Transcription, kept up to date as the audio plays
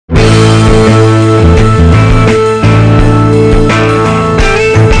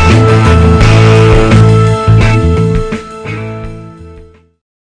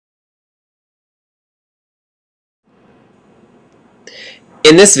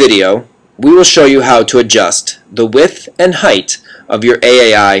In this video, we will show you how to adjust the width and height of your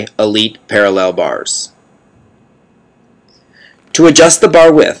AAI Elite parallel bars. To adjust the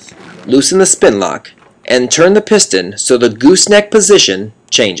bar width, loosen the spin lock and turn the piston so the gooseneck position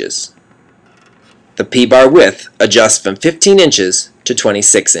changes. The P-bar width adjusts from 15 inches to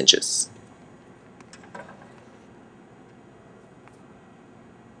 26 inches.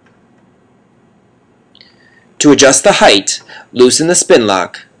 To adjust the height, loosen the spin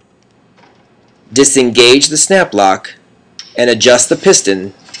lock, disengage the snap lock, and adjust the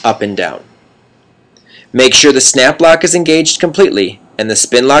piston up and down. Make sure the snap lock is engaged completely and the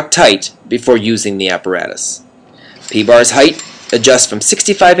spin lock tight before using the apparatus. P-bar's height adjusts from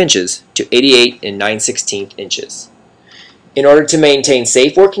 65 inches to 88 9/16 inches. In order to maintain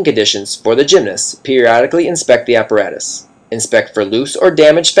safe working conditions for the gymnast, periodically inspect the apparatus. Inspect for loose or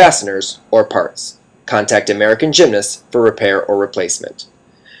damaged fasteners or parts. Contact American Gymnasts for repair or replacement.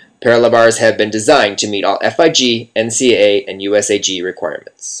 Parallel bars have been designed to meet all FIG, NCAA, and USAG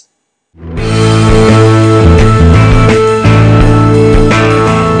requirements.